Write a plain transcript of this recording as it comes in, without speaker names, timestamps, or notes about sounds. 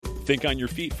Think on your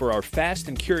feet for our Fast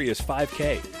and Curious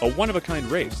 5K, a one-of-a-kind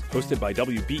race hosted by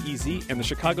WBEZ and the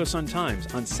Chicago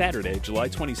Sun-Times on Saturday, July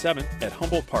 27th at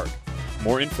Humboldt Park.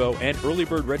 More info and early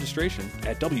bird registration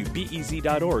at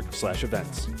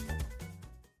wbez.org/events.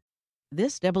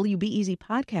 This WBEZ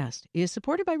podcast is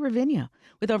supported by Ravinia,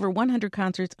 with over 100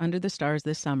 concerts under the stars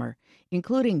this summer,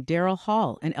 including Daryl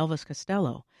Hall and Elvis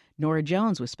Costello, Norah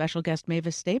Jones with special guest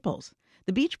Mavis Staples,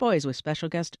 the Beach Boys with special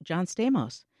guest John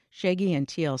Stamos, Shaggy and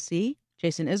TLC,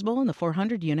 Jason Isbell and the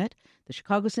 400 Unit, the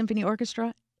Chicago Symphony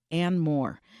Orchestra, and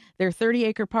more. Their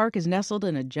 30-acre park is nestled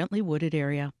in a gently wooded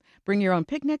area. Bring your own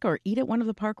picnic or eat at one of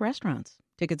the park restaurants.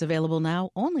 Tickets available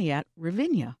now only at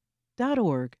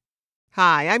ravinia.org.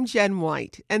 Hi, I'm Jen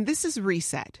White, and this is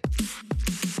Reset.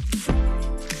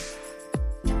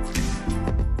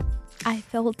 I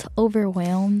felt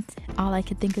overwhelmed. All I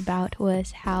could think about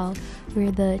was how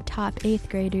we're the top 8th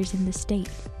graders in the state.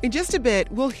 In just a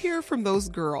bit, we'll hear from those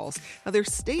girls. Now, they're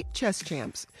state chess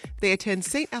champs. They attend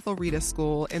St. Ethelreda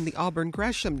School in the Auburn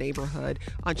Gresham neighborhood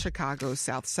on Chicago's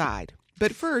South Side.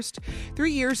 But first,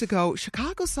 3 years ago,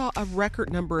 Chicago saw a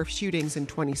record number of shootings in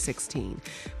 2016.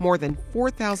 More than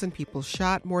 4,000 people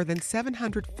shot, more than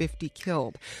 750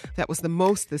 killed. That was the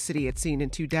most the city had seen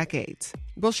in 2 decades.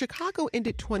 Well, Chicago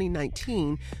ended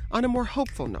 2019 on a more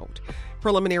hopeful note.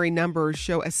 Preliminary numbers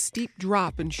show a steep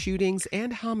drop in shootings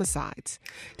and homicides.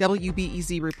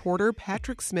 WBEZ reporter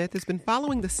Patrick Smith has been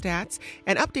following the stats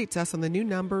and updates us on the new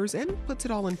numbers and puts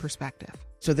it all in perspective.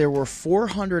 So there were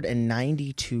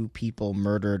 492 people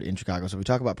murdered in Chicago. So we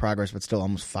talk about progress, but still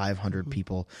almost 500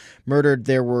 people murdered.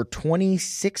 There were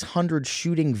 2,600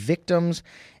 shooting victims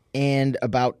and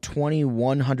about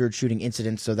 2,100 shooting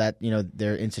incidents. So that,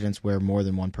 there are incidents where more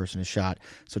than one person is shot.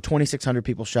 So 2,600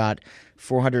 people shot,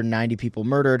 490 people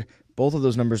murdered. Both of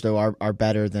those numbers, though, are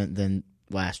better than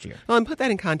last year. Well, and put that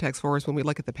in context for us when we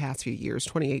look at the past few years,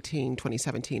 2018,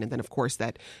 2017, and then, of course,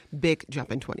 that big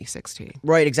jump in 2016.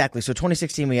 Right, exactly. So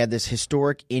 2016, we had this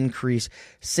historic increase.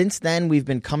 Since then, we've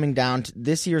been coming down to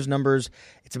this year's numbers.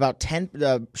 It's about 10.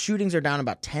 The shootings are down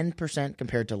about 10%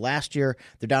 compared to last year.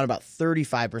 They're down about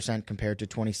 35% compared to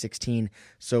 2016.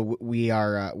 So we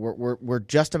are we're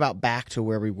just about back to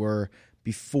where we were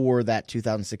before that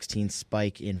 2016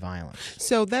 spike in violence.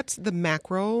 So that's the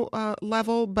macro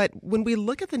level, but when we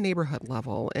look at the neighborhood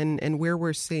level and where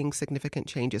we're seeing significant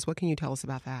changes, what can you tell us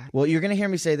about that? Well, you're going to hear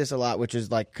me say this a lot, which is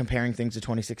like comparing things to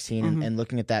 2016 and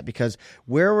looking at that, because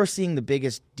where we're seeing the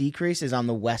biggest decrease is on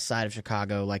the west side of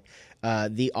Chicago, like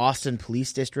the Austin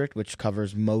Police District, which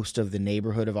covers most of the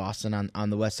neighborhood of Austin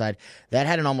on the west side. That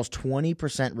had an almost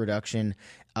 20% reduction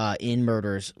in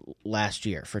murders last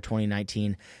year for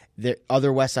 2019. The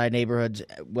other West Side neighborhoods,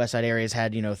 West Side areas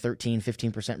had, 13,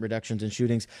 15% reductions in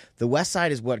shootings. The West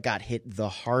Side is what got hit the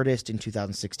hardest in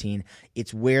 2016.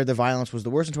 It's where the violence was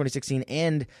the worst in 2016.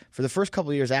 And for the first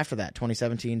couple of years after that,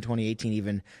 2017, 2018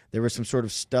 even, there was some sort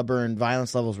of stubborn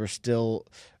violence levels were still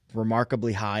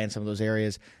remarkably high in some of those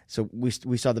areas. So we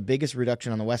saw the biggest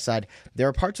reduction on the west side. There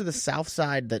are parts of the south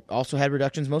side that also had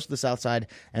reductions. Most of the south side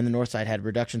and the north side had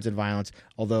reductions in violence,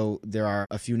 although there are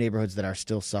a few neighborhoods that are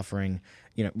still suffering.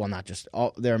 Not just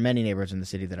all. There are many neighborhoods in the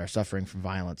city that are suffering from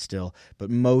violence still,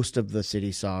 but most of the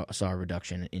city saw a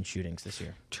reduction in shootings this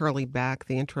year. Charlie Beck,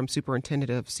 the interim superintendent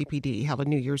of CPD, held a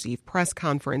New Year's Eve press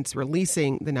conference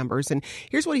releasing the numbers, and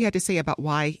here's what he had to say about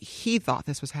why he thought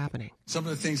this was happening. Some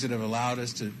of the things that have allowed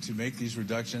us to make these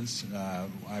reductions,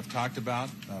 I've talked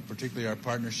about, particularly our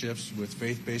partnerships with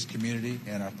faith-based community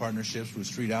and our partnerships with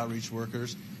street outreach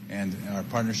workers and our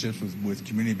partnerships with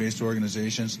community-based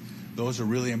organizations. Those are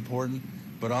really important,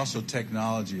 but also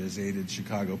technology has aided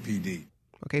Chicago PD.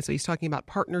 Okay, so he's talking about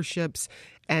partnerships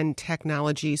and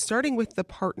technology. Starting with the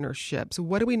partnerships,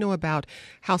 what do we know about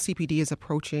how CPD is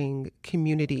approaching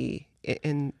community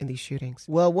in these shootings?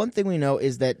 Well, one thing we know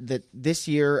is that this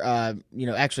year,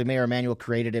 actually Mayor Emanuel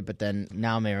created it, but then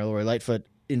now Mayor Lori Lightfoot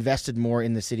invested more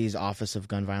in the city's Office of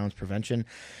Gun Violence Prevention.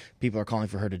 People are calling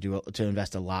for her to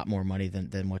invest a lot more money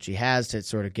than what she has to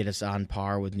sort of get us on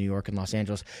par with New York and Los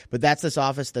Angeles. But that's this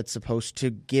office that's supposed to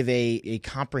give a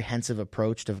comprehensive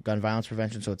approach to gun violence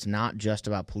prevention, so it's not just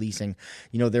about policing.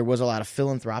 There was a lot of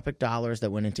philanthropic dollars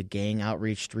that went into gang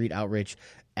outreach, street outreach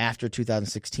after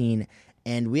 2016.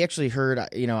 And we actually heard,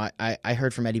 I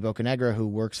heard from Eddie Bocanegra, who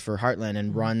works for Heartland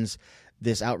and runs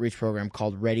this outreach program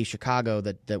called Ready Chicago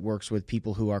that works with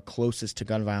people who are closest to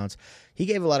gun violence. He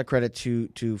gave a lot of credit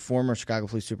to former Chicago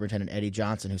Police Superintendent Eddie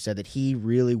Johnson, who said that he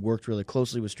really worked really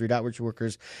closely with street outreach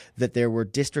workers, that there were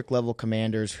district-level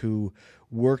commanders who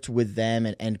worked with them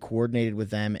and coordinated with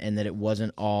them, and that it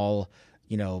wasn't all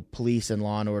police and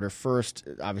law and order first.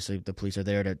 Obviously, the police are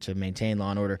there to maintain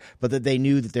law and order, but that they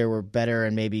knew that there were better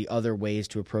and maybe other ways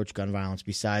to approach gun violence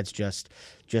besides just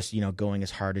going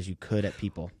as hard as you could at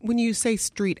people. When you say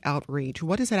street outreach,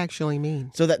 what does that actually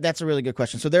mean? So that's a really good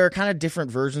question. So there are kind of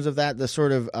different versions of that. The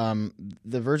sort of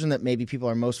the version that maybe people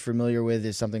are most familiar with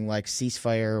is something like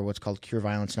Ceasefire, or what's called Cure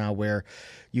Violence Now, where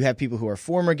you have people who are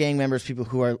former gang members, people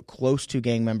who are close to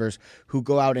gang members, who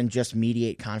go out and just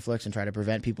mediate conflicts and try to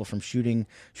prevent people from shooting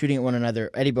at one another.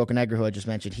 Eddie Bocanegra, who I just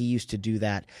mentioned, he used to do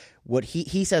that. What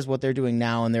he says what they're doing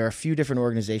now, and there are a few different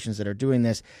organizations that are doing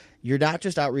this, you're not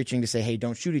just outreaching to say, hey,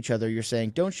 don't shoot each other. You're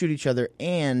saying, don't shoot each other,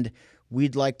 and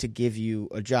we'd like to give you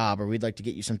a job, or we'd like to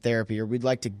get you some therapy, or we'd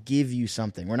like to give you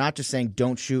something. We're not just saying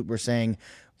don't shoot. We're saying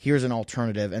here's an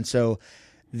alternative. And so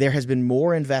there has been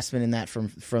more investment in that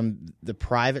from the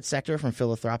private sector, from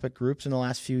philanthropic groups in the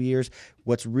last few years.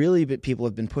 What's really people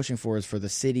have been pushing for is for the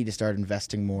city to start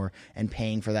investing more and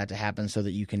paying for that to happen, so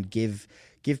that you can give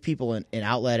people an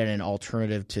outlet and an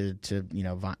alternative to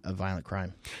a violent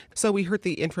crime. So we heard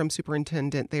the interim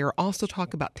superintendent there also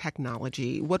talk about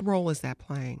technology. What role is that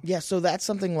playing? Yeah, so that's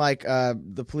something like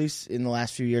the police in the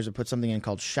last few years have put something in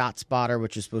called ShotSpotter,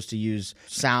 which is supposed to use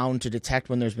sound to detect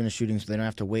when there's been a shooting, so they don't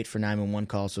have to wait for 911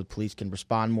 calls, so police can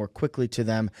respond more quickly to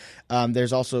them.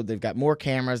 They've got more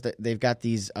cameras. They've got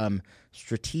these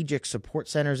strategic support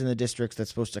centers in the districts that's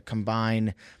supposed to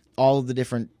combine all of the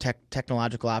different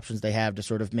technological options they have to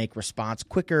sort of make response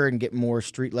quicker and get more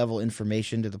street-level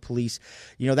information to the police.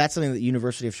 That's something that the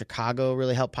University of Chicago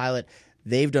really helped pilot.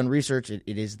 They've done research. It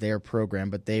is their program,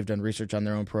 but they've done research on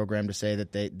their own program to say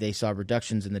that they saw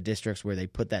reductions in the districts where they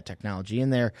put that technology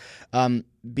in there.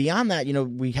 Beyond that,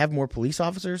 we have more police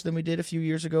officers than we did a few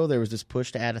years ago. There was this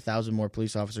push to add 1,000 more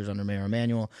police officers under Mayor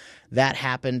Emanuel. That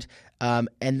happened. And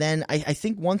then I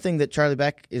think one thing that Charlie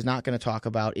Beck is not going to talk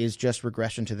about is just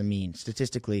regression to the mean.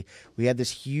 Statistically, we had this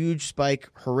huge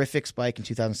horrific spike in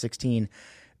 2016.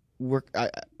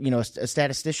 A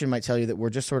statistician might tell you that we're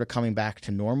just sort of coming back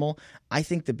to normal. I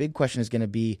think the big question is going to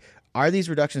be, are these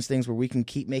reductions things where we can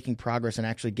keep making progress and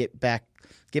actually get back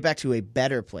to a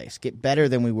better place, get better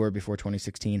than we were before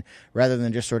 2016, rather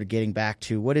than just sort of getting back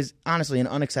to what is honestly an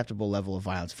unacceptable level of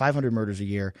violence. 500 murders a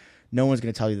year. No one's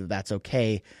going to tell you that that's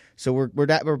okay. So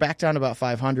we're back down to about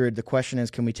 500. The question is,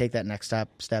 can we take that next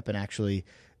step and actually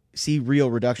see real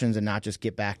reductions and not just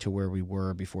get back to where we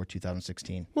were before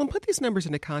 2016. Well, and put these numbers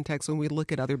into context when we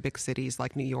look at other big cities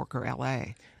like New York or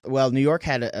L.A. Well, New York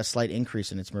had a slight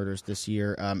increase in its murders this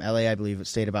year. L.A., I believe, it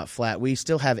stayed about flat. We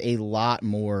still have a lot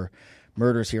more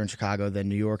murders here in Chicago than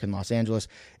New York and Los Angeles.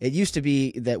 It used to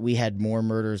be that we had more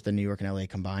murders than New York and LA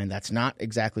combined. That's not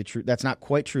exactly true. That's not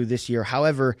quite true this year.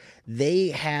 However, they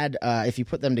had, if you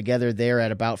put them together, they're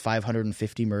at about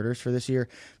 550 murders for this year.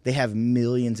 They have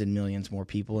millions and millions more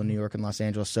people in New York and Los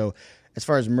Angeles. So as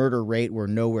far as murder rate, we're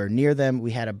nowhere near them.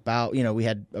 We had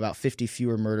about 50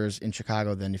 fewer murders in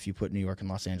Chicago than if you put New York and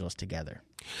Los Angeles together.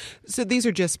 So these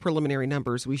are just preliminary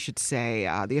numbers, we should say.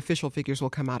 The official figures will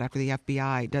come out after the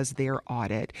FBI does their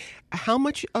audit. How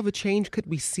much of a change could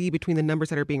we see between the numbers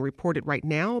that are being reported right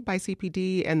now by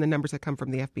CPD and the numbers that come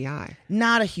from the FBI?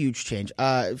 Not a huge change.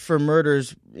 For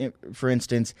murders, for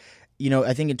instance,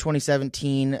 I think in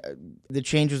 2017, the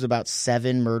change was about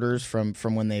 7 murders from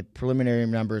when they preliminary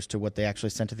numbers to what they actually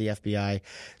sent to the FBI.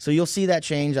 So you'll see that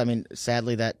change. I mean,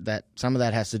 sadly, that some of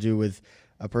that has to do with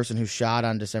a person who shot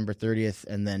on December 30th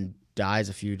and then dies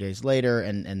a few days later,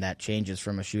 and that changes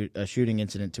from a shooting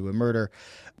incident to a murder.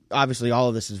 Obviously, all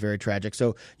of this is very tragic.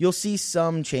 So you'll see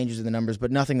some changes in the numbers,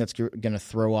 but nothing that's going to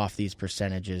throw off these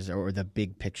percentages or the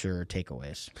big picture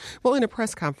takeaways. Well, in a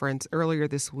press conference earlier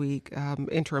this week,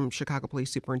 interim Chicago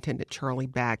Police Superintendent Charlie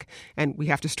Beck, and we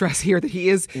have to stress here that he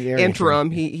is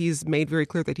interim. He's made very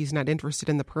clear that he's not interested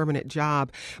in the permanent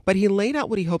job, but he laid out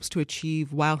what he hopes to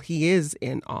achieve while he is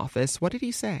in office. What did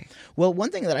he say? Well,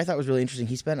 one thing that I thought was really interesting,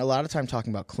 he spent a lot of time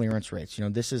talking about clearance rates.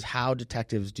 This is how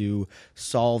detectives do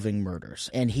solving murders.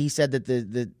 And he said that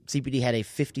the CPD had a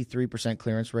 53%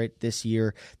 clearance rate this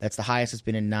year. That's the highest it's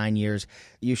been in 9 years.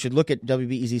 You should look at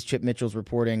WBEZ's Chip Mitchell's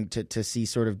reporting to see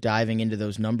sort of diving into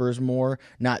those numbers more,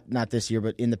 not this year,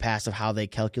 but in the past of how they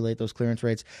calculate those clearance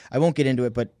rates. I won't get into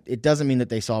it, but it doesn't mean that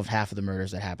they solved half of the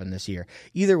murders that happened this year.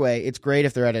 Either way, it's great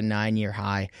if they're at a 9-year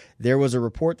high. There was a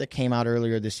report that came out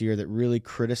earlier this year that really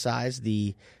criticized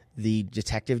the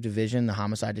detective division, the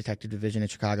homicide detective division in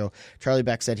Chicago. Charlie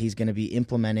Beck said he's going to be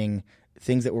implementing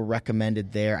things that were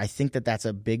recommended there. I think that that's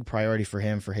a big priority for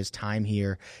him for his time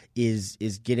here is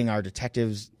getting our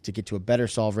detectives to get to a better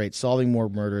solve rate, solving more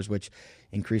murders, which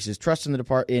increases trust in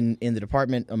the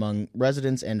department among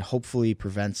residents, and hopefully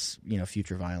prevents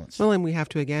future violence. Well, and we have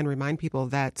to again remind people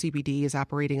that CPD is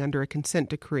operating under a consent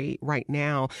decree right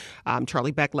now.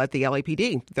 Charlie Beck led the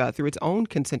LAPD through its own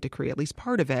consent decree, at least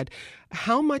part of it.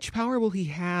 How much power will he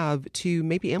have to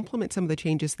maybe implement some of the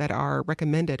changes that are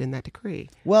recommended in that decree?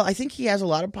 Well, I think he has a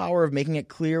lot of power of making it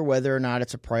clear whether or not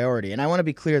it's a priority. And I want to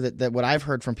be clear that what I've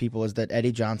heard from people is that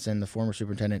Eddie Johnson, the former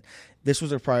superintendent, this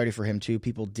was a priority for him too.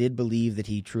 People did believe that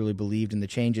he truly believed in the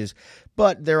changes.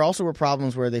 But there also were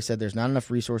problems where they said there's not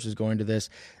enough resources going to this.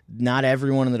 Not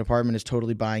everyone in the department is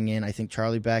totally buying in. I think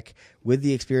Charlie Beck, with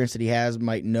the experience that he has,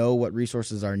 might know what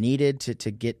resources are needed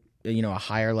to get a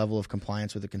higher level of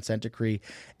compliance with the consent decree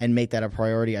and make that a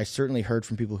priority. I certainly heard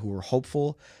from people who were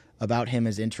hopeful about him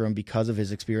as interim because of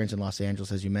his experience in Los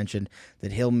Angeles, as you mentioned,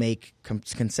 that he'll make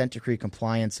consent decree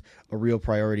compliance a real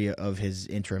priority of his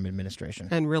interim administration.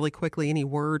 And really quickly, any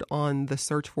word on the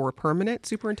search for a permanent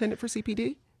superintendent for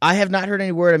CPD? I have not heard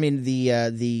any word. I mean,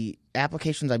 the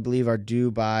applications, I believe, are due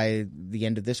by the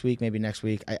end of this week, maybe next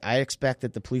week. I expect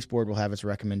that the police board will have its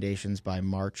recommendations by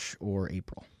March or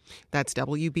April. That's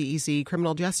WBEZ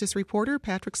criminal justice reporter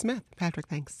Patrick Smith. Patrick,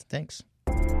 thanks. Thanks.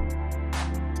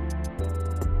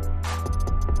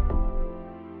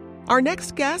 Our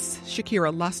next guests,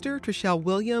 Shakira Luster, Trishelle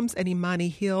Williams, and Imani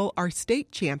Hill, are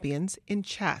state champions in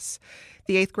chess.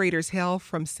 The eighth graders hail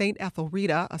from St.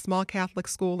 Ethelreda, a small Catholic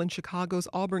school in Chicago's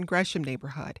Auburn Gresham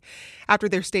neighborhood. After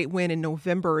their state win in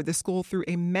November, the school threw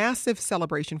a massive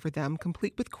celebration for them,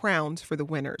 complete with crowns for the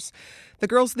winners. The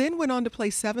girls then went on to play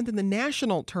seventh in the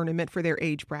national tournament for their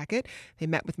age bracket. They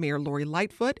met with Mayor Lori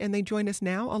Lightfoot, and they join us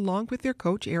now along with their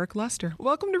coach, Eric Luster.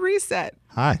 Welcome to Reset.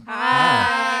 Hi.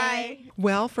 Hi.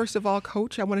 Well, first of all,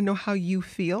 Coach, I want to know how you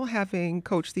feel having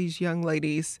coached these young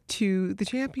ladies to the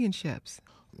championships.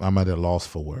 I'm at a loss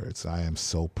for words. I am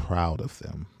so proud of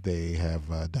them. They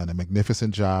have done a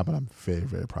magnificent job, and I'm very,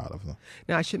 very proud of them.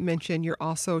 Now, I should mention you're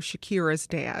also Shakira's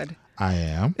dad. I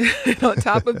am. On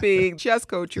top of being chess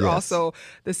coach, you're Yes. also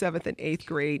the 7th and 8th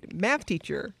grade math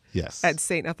teacher Yes. at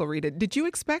St. Ethelreda. Did you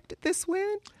expect this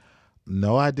win?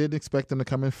 No, I didn't expect them to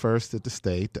come in first at the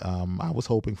state. I was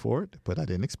hoping for it, but I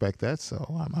didn't expect that, so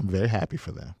I'm very happy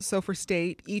for them. So for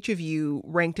state, each of you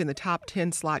ranked in the top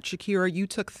 10 slot. Shakira, you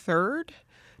took 3rd.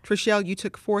 Trishelle, you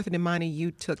took 4th, and Imani, you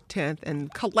took 10th.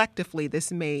 And collectively,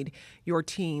 this made your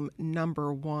team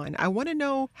number 1. I want to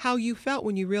know how you felt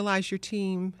when you realized your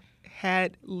team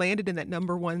had landed in that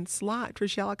number 1 slot.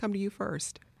 Trishelle, I'll come to you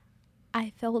first.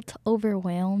 I felt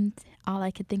overwhelmed. All I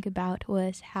could think about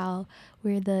was how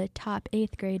we're the top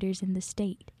 8th graders in the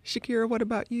state. Shakira, what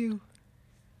about you?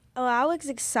 Oh, I was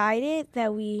excited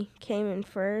that we came in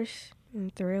first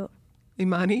and through.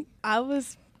 Imani? I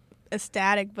was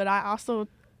ecstatic, but I also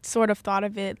sort of thought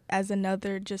of it as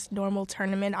another just normal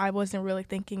tournament. I wasn't really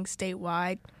thinking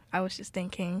statewide. I was just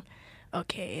thinking,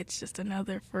 okay, it's just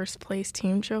another first place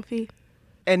team trophy.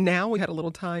 And now we had a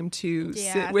little time to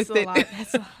sit with it.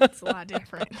 It's a lot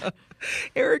different.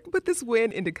 Eric, put this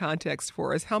win into context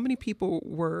for us. How many people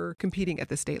were competing at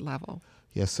the state level?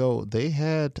 Yeah, so they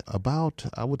had about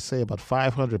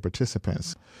 500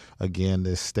 participants. Again,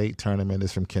 this state tournament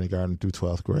is from kindergarten through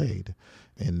 12th grade.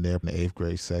 And their 8th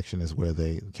grade section is where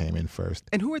they came in first.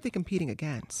 And who are they competing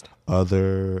against?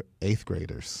 Other 8th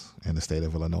graders in the state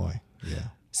of Illinois, yeah.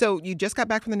 So you just got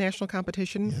back from the national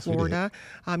competition in Yes, Florida.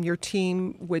 Your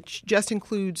team, which just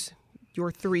includes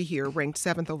your 3 here, ranked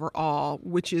 7th overall,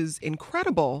 which is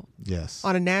incredible. Yes.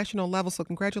 On a national level. So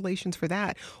congratulations for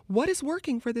that. What is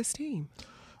working for this team?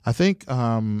 I think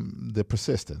the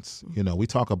persistence. You know, we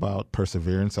talk about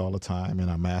perseverance all the time in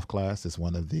our math class. It's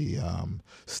one of the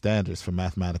standards for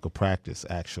mathematical practice,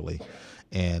 actually.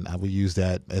 And I would use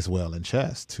that as well in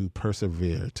chess, to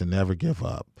persevere, to never give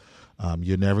up.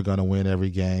 You're never going to win every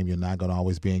game. You're not going to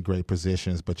always be in great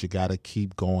positions, but you got to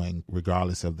keep going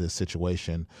regardless of the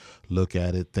situation. Look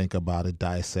at it, think about it,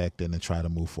 dissect it, and try to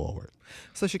move forward.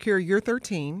 So, Shakira, you're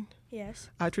 13. Yes.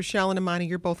 Trishelle and Imani,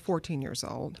 you're both 14 years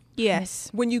old. Yes.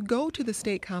 When you go to the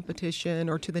state competition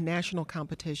or to the national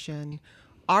competition,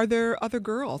 are there other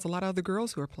girls, a lot of other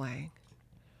girls who are playing?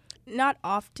 Not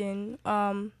often.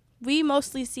 We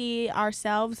mostly see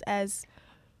ourselves as,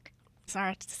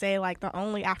 sorry to say, like the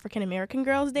only African American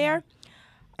girls there.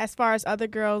 As far as other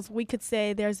girls, we could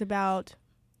say there's about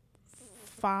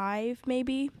 5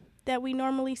 maybe that we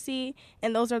normally see,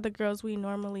 and those are the girls we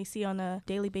normally see on a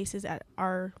daily basis at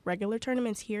our regular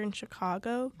tournaments here in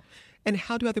Chicago. And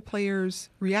how do other players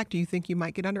react? Do you think you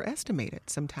might get underestimated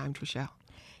sometime, Trishelle?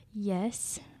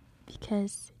 Yes,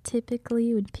 because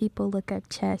typically when people look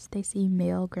at chess, they see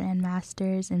male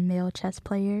grandmasters and male chess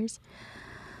players.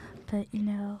 But,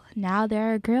 now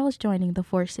there are girls joining the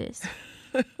forces.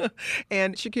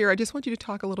 And Shakira, I just want you to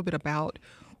talk a little bit about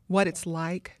what it's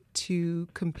like to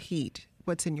compete.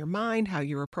 What's in your mind, how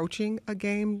you're approaching a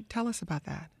game. Tell us about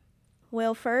that.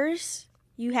 Well, first,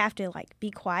 you have to, be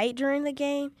quiet during the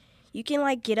game. You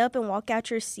can, get up and walk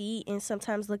out your seat and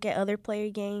sometimes look at other player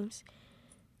games.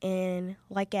 And,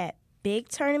 at big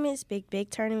tournaments, big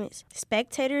tournaments,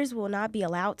 spectators will not be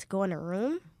allowed to go in a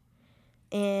room.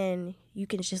 And you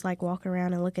can just, walk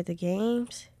around and look at the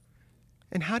games.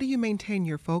 And how do you maintain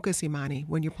your focus, Imani,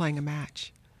 when you're playing a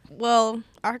match? Well,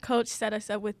 our coach set us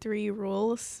up with 3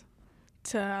 rules: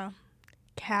 to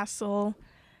castle,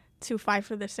 to fight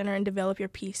for the center, and develop your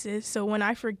pieces. So when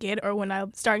I forget or when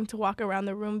I'm starting to walk around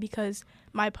the room because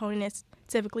my opponent is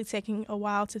typically taking a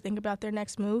while to think about their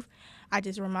next move, I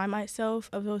just remind myself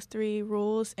of those 3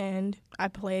 rules and I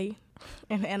play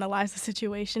and analyze the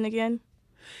situation again.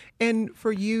 And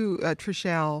for you,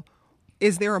 Trishelle,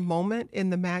 is there a moment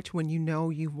in the match when you know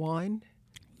you won?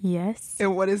 Yes.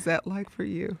 And what is that like for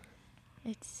you?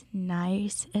 It's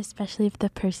nice, especially if the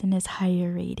person is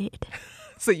higher rated.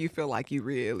 So you feel like you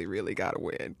really, really got to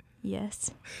win.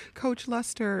 Yes. Coach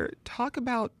Luster, talk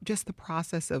about just the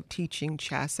process of teaching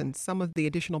chess and some of the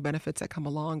additional benefits that come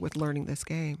along with learning this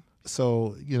game.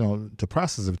 So, the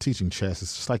process of teaching chess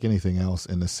is just like anything else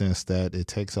in the sense that it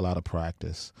takes a lot of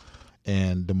practice.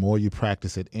 And the more you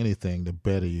practice at anything, the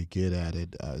better you get at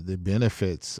it. The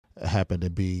benefits happen to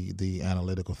be the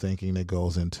analytical thinking that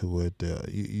goes into it.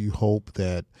 You hope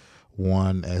that,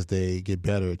 one, as they get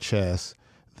better at chess,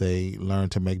 they learn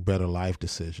to make better life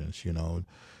decisions.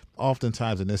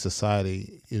 Oftentimes in this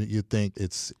society, you think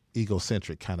it's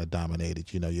egocentric kind of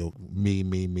dominated. You're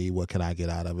me, what can I get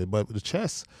out of it? But with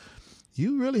chess,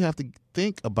 you really have to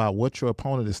think about what your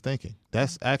opponent is thinking.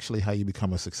 That's actually how you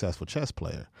become a successful chess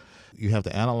player. You have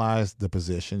to analyze the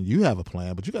position. You have a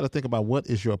plan, but you got to think about what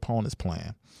is your opponent's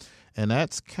plan. And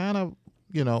that's kind of,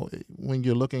 when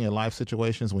you're looking at life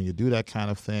situations, when you do that kind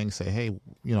of thing, say, hey,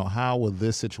 how will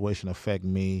this situation affect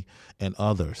me and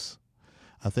others?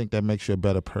 I think that makes you a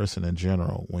better person in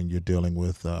general when you're dealing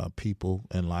with people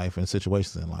in life and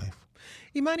situations in life.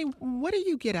 Imani, what do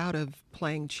you get out of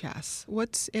playing chess?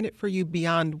 What's in it for you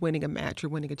beyond winning a match or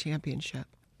winning a championship?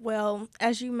 Well,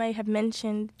 as you may have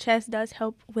mentioned, chess does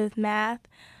help with math,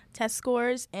 test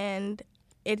scores, and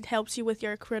it helps you with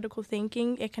your critical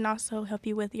thinking. It can also help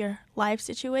you with your life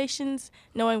situations,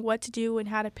 knowing what to do and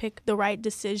how to pick the right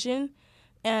decision.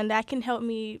 And that can help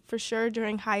me for sure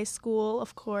during high school,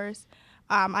 of course.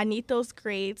 I need those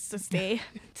grades to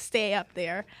stay up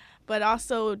there. But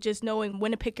also just knowing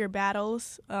when to pick your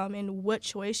battles and what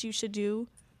choice you should do.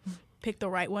 Pick the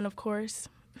right one, of course.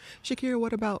 Shakira,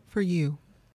 what about for you?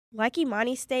 Like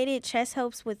Imani stated, chess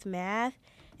helps with math,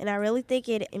 and I really think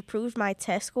it improved my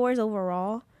test scores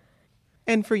overall.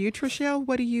 And for you, Trishelle,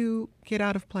 what do you get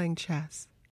out of playing chess?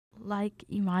 Like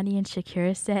Imani and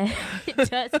Shakira said, it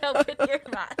does help with your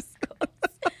math scores.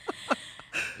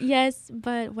 Yes,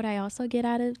 but what I also get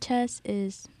out of chess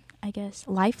is, I guess,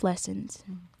 life lessons.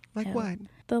 Like what?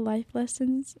 The life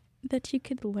lessons that you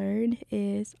could learn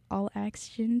is all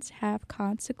actions have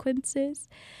consequences.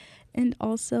 And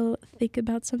also think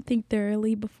about something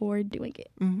thoroughly before doing it.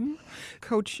 Mm-hmm.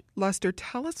 Coach Luster,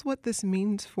 tell us what this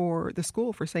means for the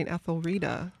school, for St.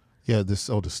 Ethelreda. Yeah, the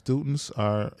students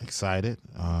are excited.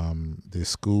 The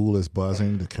school is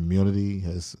buzzing. The community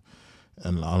has,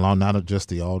 and along not just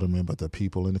the aldermen, but the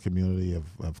people in the community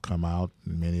have come out,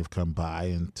 and many have come by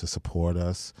and to support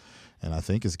us. And I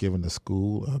think it's given the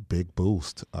school a big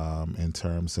boost in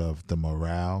terms of the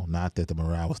morale. Not that the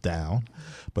morale was down,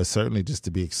 but certainly just to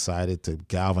be excited to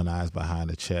galvanize behind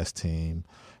the chess team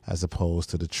as opposed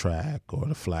to the track or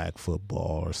the flag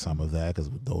football or some of that,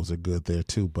 because those are good there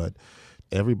too. But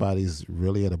everybody's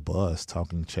really at a buzz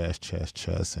talking chess,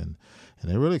 and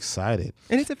they're really excited.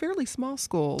 And it's a fairly small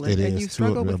school, and you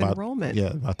struggle with enrollment.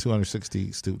 Yeah, about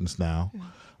 260 students now. Yeah.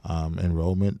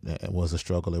 Enrollment was a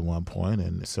struggle at one point,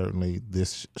 and certainly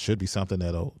this should be something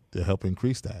that'll help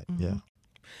increase that. Mm-hmm.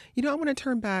 Yeah. I want to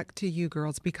turn back to you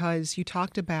girls because you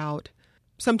talked about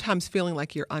sometimes feeling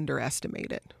like you're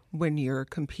underestimated when you're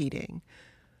competing.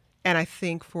 And I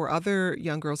think for other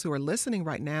young girls who are listening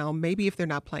right now, maybe if they're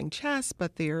not playing chess,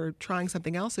 but they're trying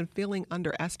something else and feeling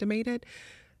underestimated,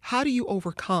 how do you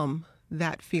overcome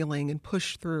that feeling and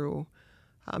push through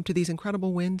to these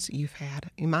incredible wins you've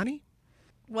had? Imani?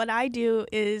 What I do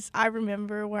is I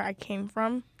remember where I came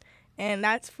from, and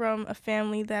that's from a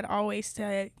family that always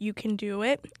said you can do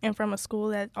it, and from a school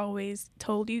that always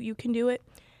told you can do it.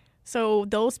 So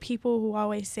those people who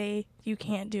always say you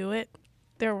can't do it,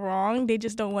 they're wrong. They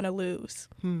just don't want to lose.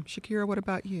 Shakira, what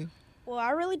about you? Well,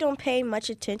 I really don't pay much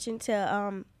attention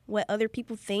to what other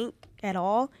people think at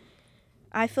all.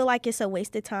 I feel like it's a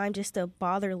waste of time just to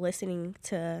bother listening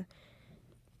to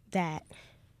that.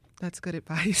 That's good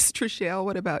advice. Trishelle,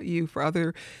 what about you? For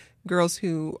other girls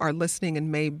who are listening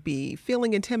and may be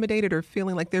feeling intimidated or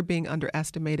feeling like they're being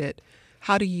underestimated,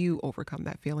 how do you overcome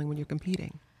that feeling when you're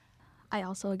competing? I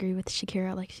also agree with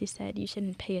Shakira. Like she said, you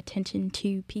shouldn't pay attention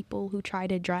to people who try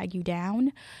to drag you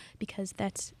down because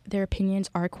their opinions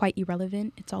are quite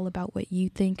irrelevant. It's all about what you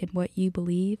think and what you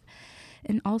believe.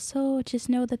 And also just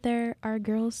know that there are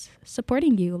girls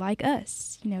supporting you like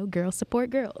us. You know, girls support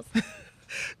girls.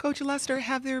 Coach Luster,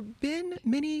 have there been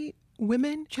many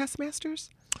women chess masters?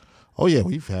 Oh, yeah,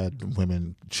 we've had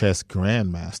women chess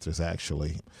grandmasters,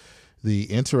 actually. The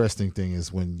interesting thing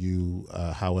is when you,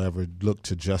 however, look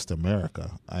to just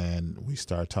America and we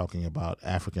start talking about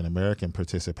African-American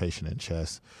participation in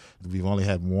chess, we've only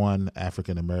had one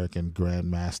African-American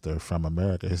grandmaster from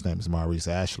America. His name is Maurice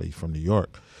Ashley from New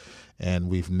York. And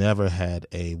we've never had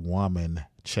a woman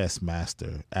chess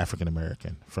master,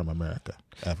 African-American, from America,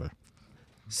 ever.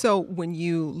 So when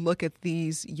you look at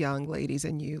these young ladies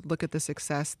and you look at the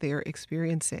success they're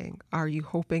experiencing, are you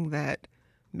hoping that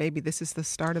maybe this is the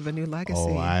start of a new legacy?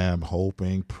 Oh, I am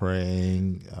hoping,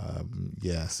 praying.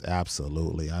 Yes,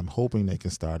 absolutely. I'm hoping they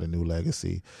can start a new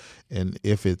legacy. And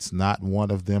if it's not one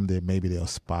of them, then maybe they'll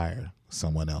aspire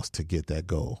someone else to get that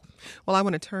goal. Well, I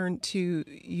want to turn to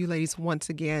you ladies once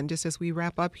again, just as we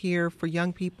wrap up here, for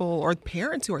young people or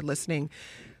parents who are listening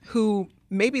who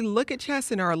maybe look at chess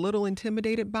and are a little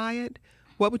intimidated by it.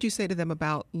 What would you say to them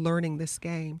about learning this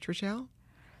game? Trishelle?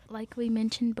 Like we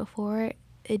mentioned before,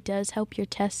 it does help your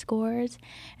test scores.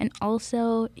 And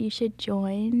also, you should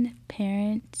join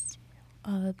parents,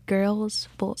 girls,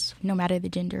 both, no matter the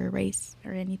gender or race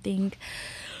or anything.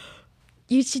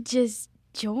 You should just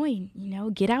join,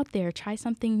 get out there, try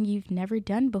something you've never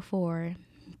done before.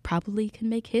 Probably can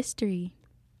make history.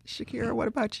 Shakira, what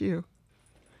about you?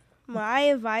 My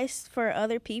advice for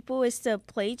other people is to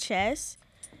play chess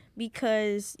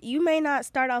because you may not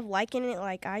start off liking it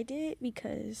like I did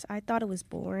because I thought it was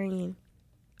boring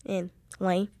and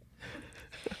lame.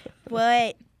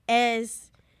 But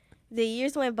as the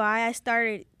years went by, I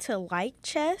started to like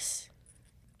chess.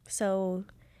 So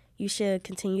you should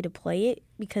continue to play it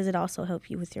because it also helps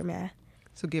you with your math.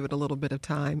 So give it a little bit of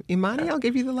time. Imani, I'll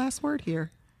give you the last word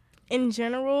here. In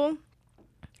general,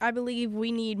 I believe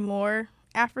we need more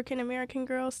African-American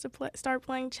girls to start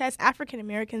playing chess.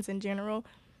 African-Americans in general,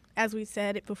 as we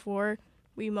said it before,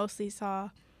 we mostly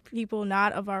saw people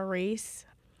not of our race.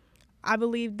 I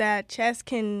believe that chess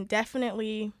can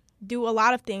definitely do a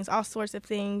lot of things, all sorts of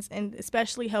things, and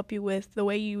especially help you with the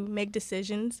way you make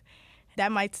decisions.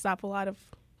 That might stop a lot of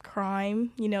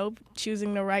crime,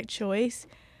 choosing the right choice.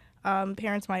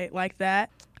 Parents might like that.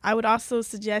 I would also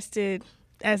suggest it,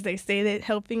 as they stated,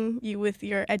 helping you with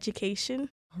your education.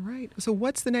 All right. So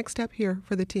what's the next step here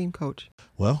for the team, Coach?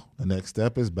 Well, the next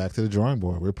step is back to the drawing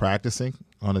board. We're practicing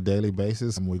on a daily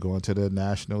basis, and we're going to the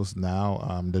nationals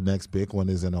now. The next big one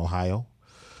is in Ohio,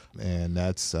 and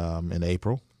that's in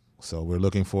April. So we're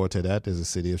looking forward to that. There's a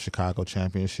City of Chicago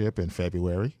Championship in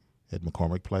February at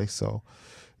McCormick Place. So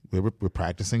we're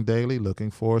practicing daily,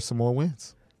 looking for some more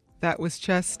wins. That was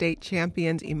chess state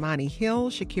champions Imani Hill,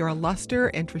 Shakira Luster,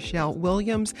 and Trishelle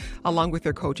Williams, along with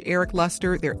their coach Eric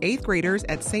Luster. They're 8th graders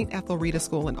at St. Ethelreda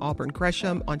School in Auburn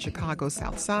Gresham on Chicago's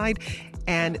South Side.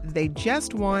 And they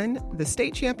just won the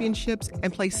state championships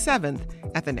and placed 7th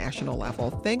at the national level.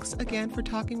 Thanks again for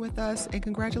talking with us, and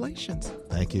congratulations.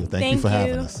 Thank you. Thank you for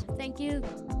having us. Thank you.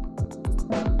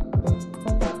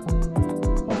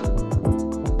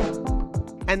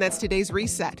 And that's today's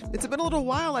Reset. It's been a little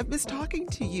while. I've missed talking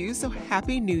to you, so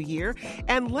Happy New Year.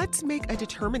 And let's make a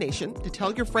determination to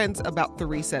tell your friends about the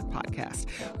Reset podcast.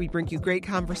 We bring you great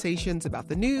conversations about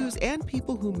the news and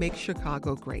people who make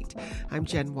Chicago great. I'm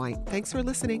Jen White. Thanks for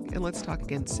listening, and let's talk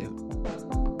again soon.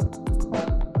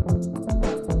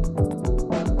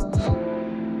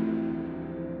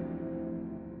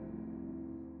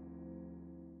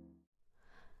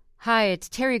 Hi, it's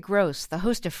Terry Gross, the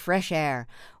host of Fresh Air.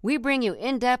 We bring you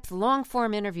in-depth,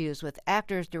 long-form interviews with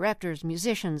actors, directors,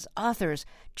 musicians, authors,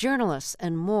 journalists,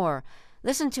 and more.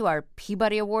 Listen to our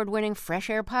Peabody Award-winning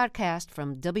Fresh Air podcast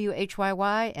from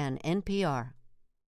WHYY and NPR.